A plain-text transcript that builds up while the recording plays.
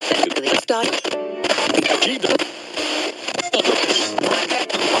If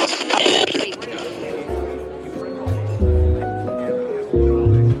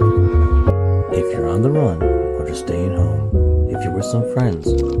you're on the run, or just staying home, if you're with some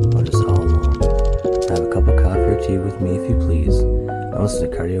friends, or just all alone, have a cup of coffee or tea with me if you please, and listen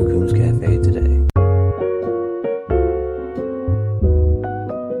to Cardio Coombs Cafe today.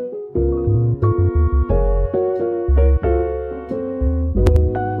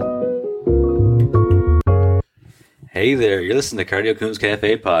 Hey there, you're listening to Cardio Coombs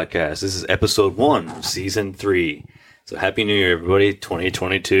Cafe podcast. This is episode 1 of season 3. So happy new year, everybody,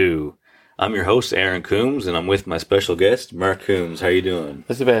 2022. I'm your host, Aaron Coombs, and I'm with my special guest, Marc Coombs. How you doing?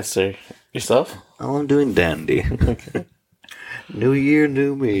 That's the best, sir. Yourself? Oh, I'm doing dandy. Okay. New year,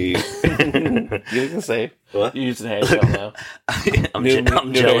 new me. You can say. What? You're using hair gel now. I'm gelling.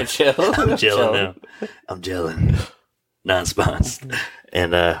 I'm gelling now. now. I'm gelling. Non-spons.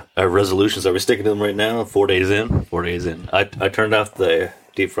 And our resolutions, are we sticking to them right now? 4 days in? 4 days in. I turned off the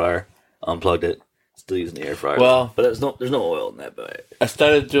deep fryer, unplugged it, still using the air fryer. Well, but there's no oil in that. But I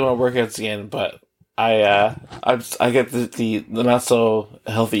started doing my workouts again, but I get the not so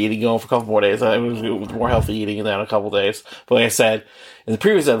healthy eating going for a couple more days. It was more healthy eating in a couple days. But like I said in the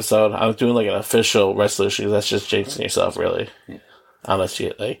previous episode, I was doing like an official resolution. That's just jinxing yourself, really. Yeah. Unless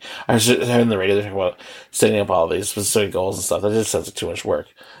you I was just having the radio talking about setting up all these specific goals and stuff. That just sounds like too much work.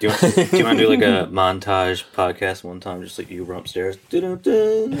 Do you want to do like a montage podcast one time, just like you were upstairs, Chicken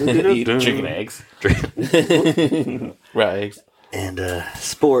eggs, right? Eggs. And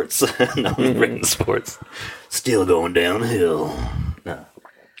sports. No, written sports. Still going downhill. No.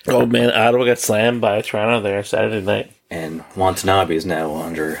 Oh man, Ottawa got slammed by Toronto there Saturday night. And Watanabe is now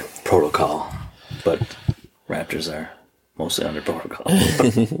under protocol, but Raptors are mostly under protocol.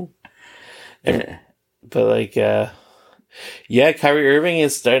 Yeah. But like, Kyrie Irving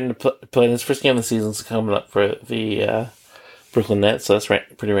is starting to play in his first game of the season. Coming up for the Brooklyn Nets, so that's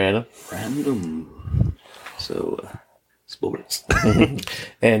pretty random. So, sports.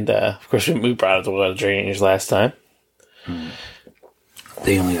 And of course, we brought up the World of Drainage last time.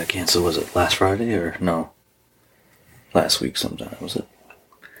 They only got canceled. Was it last Friday or no? Last week sometime, was it?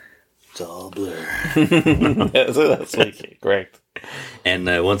 It's all blur. That's week, correct. And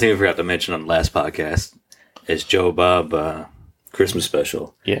one thing I forgot to mention on the last podcast is Joe Bob Christmas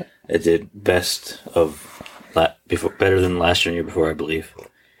special. Yeah, it did best of better than last year and year before, I believe,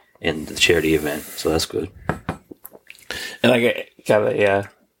 in the charity event. So that's good. And I got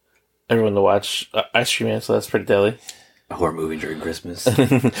everyone to watch Ice Cream Man, so that's pretty deadly. A horror movie during Christmas.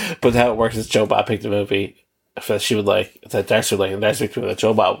 But how it works is Joe Bob picked a movie that she would like, that Darcy would like, and Darcy picked a movie that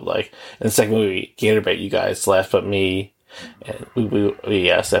Joe Bob would like. In the second movie, Gator Bait, you guys laughed, but me, and we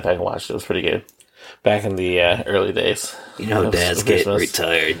sat back and watched it. It was pretty good. Back in the early days. You know, dads get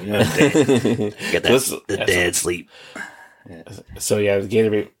retired. You know, get the dad sleep. Yeah. So the Gator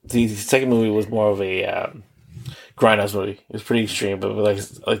Bait. The second movie was more of a grindhouse movie. It was pretty extreme, but like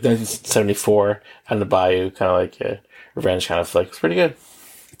 1974 on the Bayou, kind of like a revenge kind of flick. It's pretty good.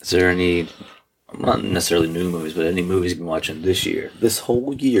 Is there any, not necessarily new movies, but any movies you've been watching this year? This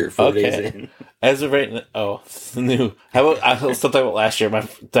whole year, 4 days in? As of right now, new. How about, I was still talking about last year.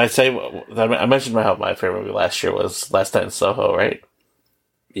 Did I say, I mentioned my favorite movie last year was Last Night in Soho, right?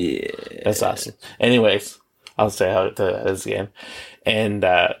 Yeah. That's awesome. Anyways, I'll say how that is again. And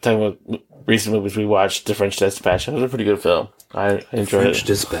talking about recent movies we watched, The French Dispatch. It was a pretty good film. I enjoyed French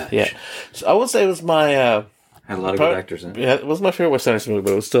Dispatch. Yeah. So I would say it was my... had a lot of good actors in it. Yeah, it was my favorite Wes Anderson movie,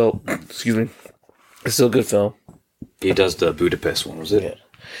 but it was still... excuse me. It's still a good film. He does the Budapest one, was it? Yeah.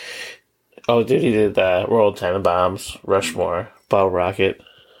 Oh, dude, he did World Tenenbaums, Rushmore, Bottle Rocket.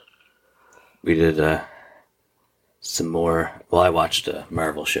 We did some more... Well, I watched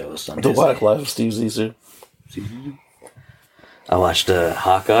Marvel shows on The Disney. Wild Life of Steve Zissou. I watched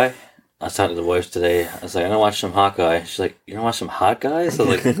Hawkeye. I was talking to the wife today. I was like, I'm going to watch some Hawkeye. She's like, you're going to watch some Hot Guys? I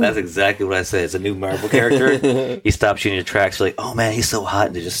was like, that's exactly what I said. It's a new Marvel character. He stopped shooting the tracks. She's like, oh man, he's so hot.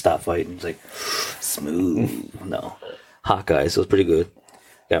 And they just stopped fighting. It's like, smooth. No. Hawkeye, so it's pretty good.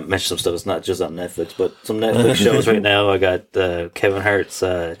 Got mentioned some stuff. It's not just on Netflix, but some Netflix shows right now. I got Kevin Hart's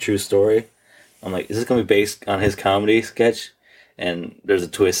True Story. I'm like, is this going to be based on his comedy sketch? And there's a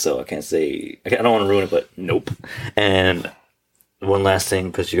twist, so I can't say... I don't want to ruin it, but nope. And one last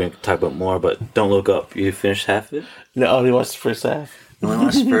thing, because you're going to talk about more, but Don't Look Up. You finished half of it? No, I only watched the first half. I only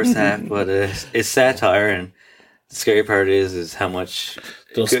watched the first half, but it's satire, and the scary part is how much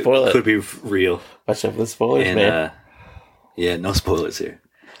spoil it. Could be real. Watch out for the spoilers, and, man. Yeah, no spoilers here.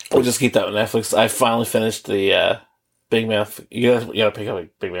 We'll just keep that on Netflix. I finally finished the Big Mouth. You gotta pick up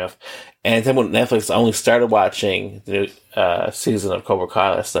Big Mouth. And then when Netflix, I only started watching the new season of Cobra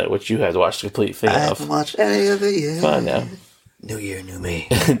Kai last night, which you had to watch the complete thing I of. haven't watched any of it yet. Fine now. New year, new me.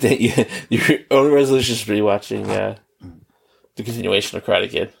 Your only resolution is to be watching the continuation of Karate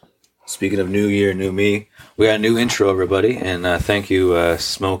Kid. Speaking of new year, new me, we got a new intro, everybody, and thank you,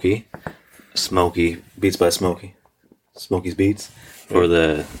 Smokey, Beats by Smokey, Smokey's Beats, for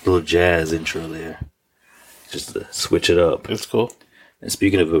the little jazz intro there. Just to switch it up. It's cool. And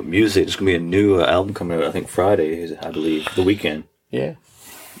speaking of music, there's gonna be a new album coming out. I think Friday, I believe, the weekend. Yeah.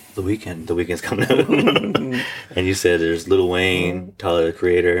 The weekend's coming out. And you said there's Lil Wayne, Tyler the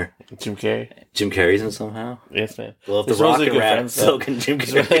Creator, Jim Carrey. Jim Carrey's in it somehow. Yes, man. Well, if The Rock can rap, so can Jim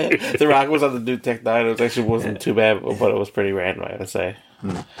Carrey. The Rock was on the new Tech 9. It actually wasn't too bad, but it was pretty random, I gotta say.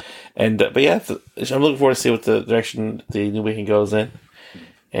 And but yeah, I'm looking forward to see what the direction the new weekend goes in.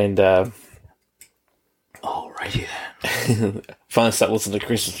 And alrighty then. Finally start listening to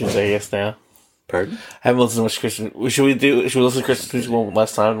Christmas music, I guess now. Pardon? I haven't listened to much Christmas. Should we listen to Christmas music one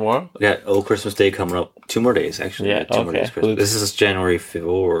last time tomorrow? We got Christmas Day coming up. 2 more days, actually. Yeah, two more days. okay. This is January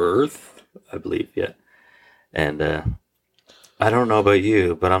 4th, I believe. Yeah, and I don't know about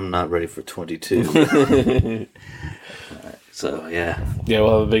you, but I'm not ready for 22. So yeah,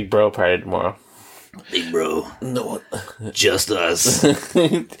 we'll have a big bro party tomorrow. Big bro, No, just us.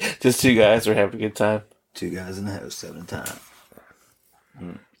 just 2 guys. We're having a good time. 2 guys in the house, 7 times.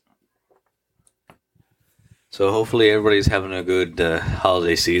 So hopefully everybody's having a good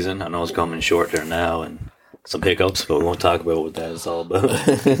holiday season. I know it's coming short there now and some hiccups, but we won't talk about what that is all about.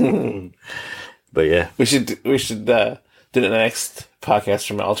 But yeah, we should do the next podcast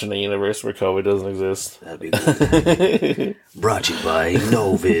from an alternate universe where COVID doesn't exist. That'd be good. Brought to you by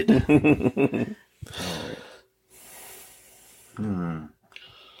Novid.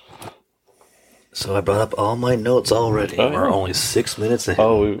 So I brought up all my notes already. Oh, We're only 6 minutes ahead.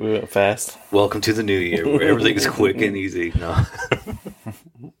 Oh, we went fast. Welcome to the new year where everything's quick and easy. No.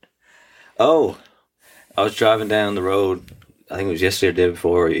 Oh, I was driving down the road. I think it was yesterday or the day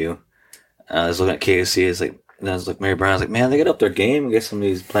before you. I was looking at KFC. And I was like, Mary Brown's like, man, they got up their game and get some of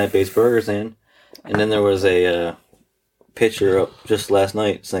these plant-based burgers in. And then there was a picture up just last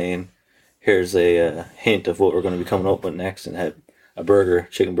night saying, here's a hint of what we're going to be coming up with next, and had a burger,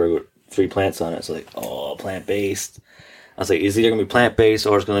 chicken burger with 3 plants on it. It's like, oh, plant-based. I was like, is it either going to be plant-based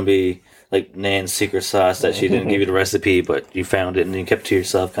or it's going to be like Nan's secret sauce that she didn't give you the recipe, but you found it and you kept it to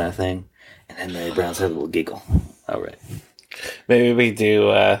yourself kind of thing. And then Mary Brown's had a little giggle. All right. Maybe we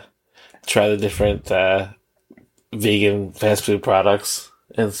do try the different vegan fast food products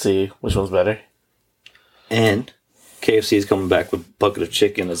and see which one's better. And KFC is coming back with a bucket of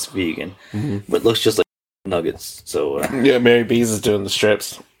chicken that's vegan, but looks just like nuggets. So yeah, Mary B's is doing the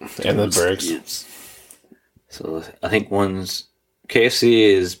strips and the burgers. So I think one's KFC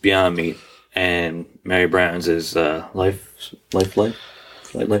is Beyond Meat, and Mary Brown's is Life. I was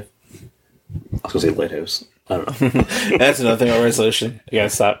gonna say Lighthouse. I don't know. That's another thing about resolution. You gotta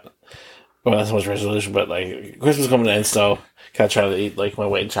stop. Well, not so much resolution, but like Christmas coming in, so gotta try to eat like my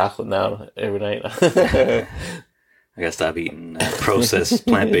weight in chocolate now every night. I gotta stop eating processed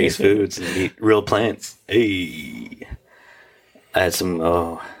plant-based foods and eat real plants. Hey, I had some.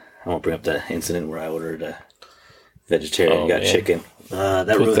 I won't bring up that incident where I ordered a vegetarian, got chicken.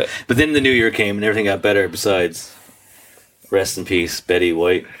 That ruined. But then the new year came and everything got better. Besides, rest in peace, Betty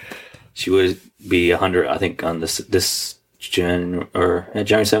White. She would be 100, I think, on this January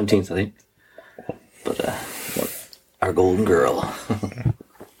 17th, I think. But our golden girl.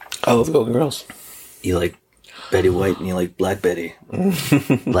 I love Golden Girls. You like Betty White and you like Black Betty.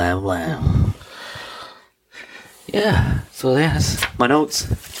 Blah, blah. Yeah, so that's my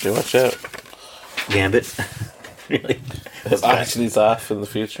notes. Okay, watch out. Gambit. Really? Actually, off in the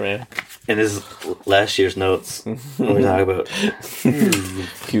future, man. And this is last year's notes. What we talk about.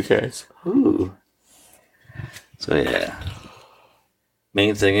 Cue cards. Ooh. So yeah.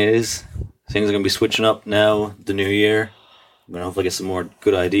 Main thing is, things are going to be switching up now, the new year. I'm going to hopefully get some more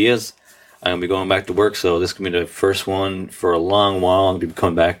good ideas. I'm going to be going back to work, so this is going to be the first one for a long while. I'm going to be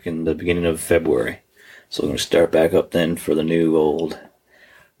coming back in the beginning of February. So we're going to start back up then for the new old.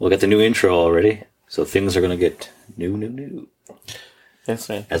 We'll get the new intro already, so things are going to get new. Yes,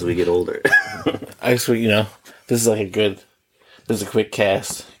 man. As we get older. I guess this is like this is a quick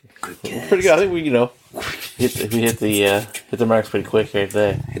cast. Quick cast. Pretty good. I think we hit the marks pretty quick here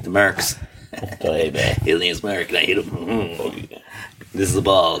today. Hit the marks. Oh, hey, man. Hit the mark and I hit him. Oh, yeah. This is the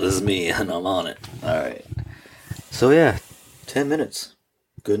ball. This is me, and I'm on it. All right. So yeah, 10 minutes.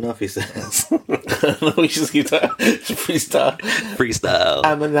 Good enough, he says. No, we just keep talking. Freestyle. Freestyle.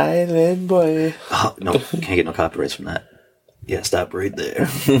 I'm an island boy. Oh, no, can't get no copyrights from that. Yeah, stop right there.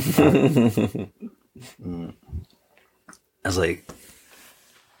 I was like,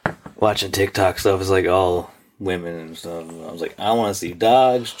 watching TikTok stuff is like all women and stuff. I was like, I want to see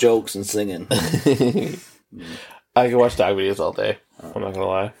dogs, jokes, and singing. I can watch dog videos all day. I'm not gonna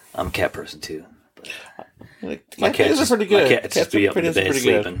lie. I'm a cat person too. My cats are pretty good. My cats just be up in the bed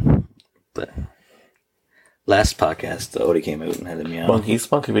sleeping. But last podcast, Odie came out and had a meow. Monkey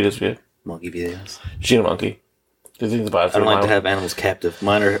videos are good. Monkey videos. She a monkey. I don't like to have animals captive.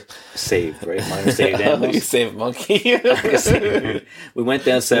 Mine are saved, right? Mine are saved animals. You save a monkey. We went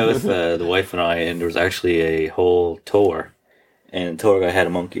down south, the wife and I, and there was actually a whole tour. And the tour guy had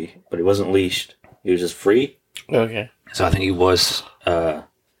a monkey, but he wasn't leashed. He was just free. Okay. So I think he was a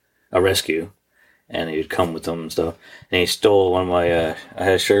rescue. And he would come with them and stuff. And he stole one of my... I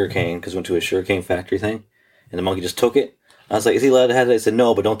had a sugar cane, because we went to a sugar cane factory thing. And the monkey just took it. I was like, is he allowed to have it? I said,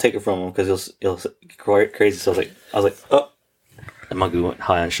 no, but don't take it from him because he'll get crazy. So I was like, oh. The monkey went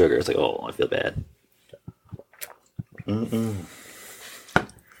high on sugar. It's like, oh, I feel bad.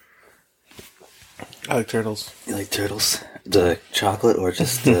 I like turtles. You like turtles? The chocolate or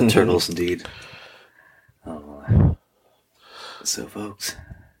just the turtles indeed? Oh, so folks.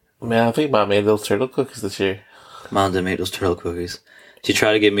 Man, I think Mom made those turtle cookies this year. Mom did make those turtle cookies. She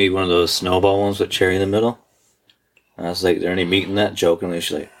tried to get me one of those snowball ones with cherry in the middle. And I was like, there any meat in that? Jokingly,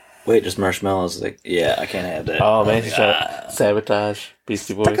 she's like, wait, just marshmallows. I was like, yeah, I can't have that. Oh, man, she's trying to sabotage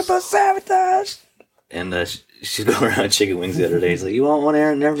Beastie Boys. Talk about sabotage! And she's going around chicken wings the other day. She's like, you want one,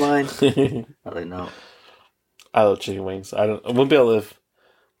 Aaron? Never mind. I was like, no. I love chicken wings. I wouldn't be able to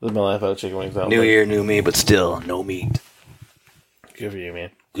live my life without chicken wings. New year, new me, but still, no meat. Good for you,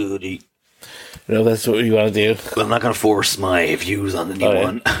 man. Good eat. You know, that's what you want to do. But I'm not going to force my views on the new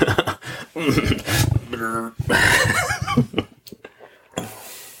one.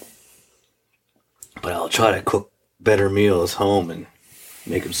 But I'll try to cook better meals home and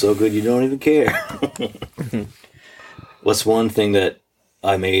make them so good you don't even care. What's one thing that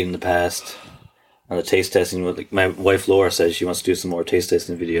I made in the past on the taste testing? Like my wife Laura says she wants to do some more taste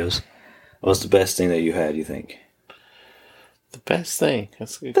testing videos. What's the best thing that you had, you think? The best thing?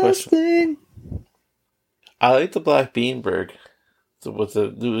 That's a good best question. Thing? I like the black bean burg with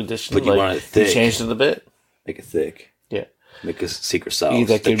the new addition. But you want it thick. You changed it a bit. Make it thick. Yeah. Make a secret sauce. Eat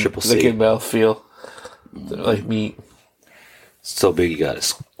that good, triple C. the good mouthfeel. Like meat. It's so big you gotta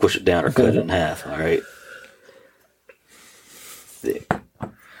squish it down or cut it in half, alright? Thick.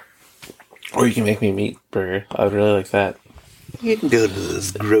 Or you can make me meat burger. I would really like that. You can go to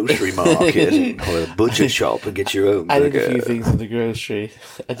this grocery market or the butcher shop and get your own burger. I did a few things in the grocery.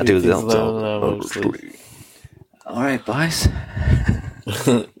 I do things alone mostly. Alright, boys.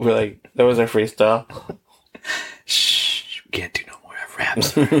 We're like, that was our freestyle. Shh, we can't do no more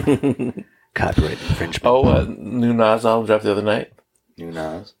raps. Copyright infringement. Oh, new Nas album dropped the other night. New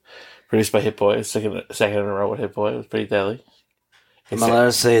Nas. Produced by Hit Boy. Second in a row with Hit Boy. It was pretty deadly. Am I allowed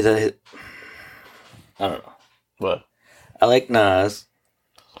to say that I don't know. What? I like Nas,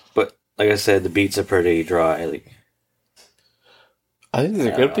 but like I said, the beats are pretty dry. I think these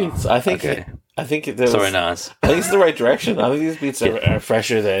are good beats. I think. Okay. I think Sorry, Nas. I think it's the right direction. I think these beats are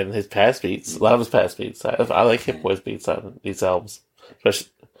fresher than his past beats. A lot of his past beats. I like Hit Boy's beats on these albums, especially.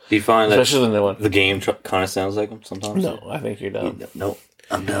 Do you find that the new one? The game kind of sounds like him sometimes? No, I think you're dumb. No,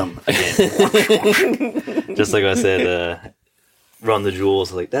 I'm dumb again. Just like I said, Run the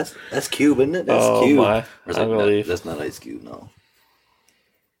Jewels. Like that's Cube, isn't it? That's Cube. My! I like, believe that's not Ice Cube. No.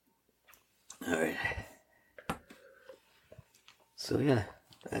 All right. So yeah,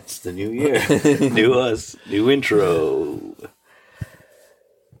 that's the new year. New us. New intro.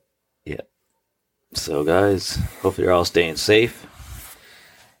 Yeah. So guys, hopefully you're all staying safe.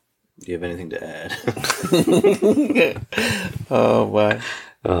 Do you have anything to add? Oh my.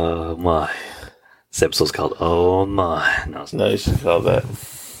 Oh my. This episode's called Oh My. No, you should call that.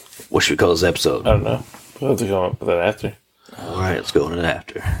 What should we call this episode? I don't know. We'll have to come up with that after. Alright, let's go in it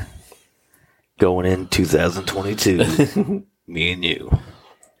after. Going in 2022. Me and you.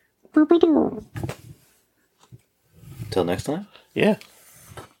 Till next time? Yeah.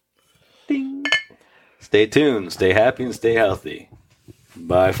 Ding. Stay tuned, stay happy, and stay healthy.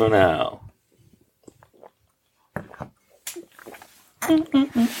 Bye for now.